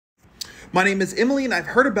My name is Emily, and I've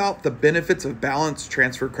heard about the benefits of balance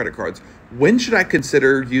transfer credit cards. When should I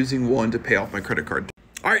consider using one to pay off my credit card?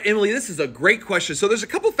 All right, Emily, this is a great question. So there's a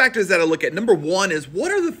couple factors that I look at. Number one is,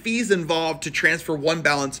 what are the fees involved to transfer one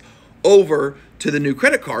balance over to the new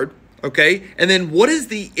credit card? Okay, and then what is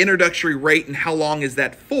the introductory rate and how long is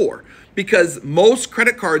that for? Because most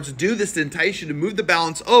credit cards do this to entice you to move the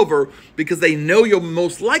balance over because they know you'll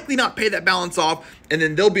most likely not pay that balance off, and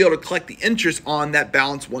then they'll be able to collect the interest on that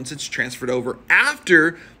balance once it's transferred over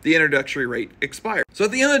after the introductory rate expires. So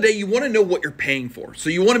at the end of the day, you want to know what you're paying for. So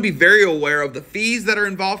you want to be very aware of the fees that are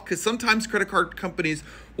involved, because sometimes credit card companies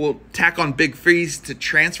will tack on big fees to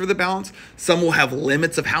transfer the balance. Some will have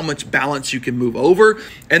limits of how much balance you can move over.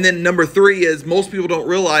 And then number three is, most people don't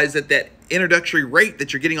realize that that introductory rate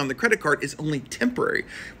that you're getting on the credit card is only temporary,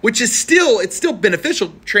 which is still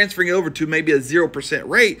beneficial transferring over to maybe a 0%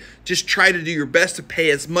 rate. Just try to do your best to pay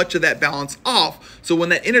as much of that balance off. So when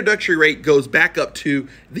that introductory rate goes back up to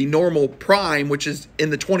the normal prime, which is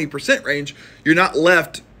in the 20% range, you're not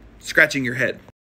left scratching your head.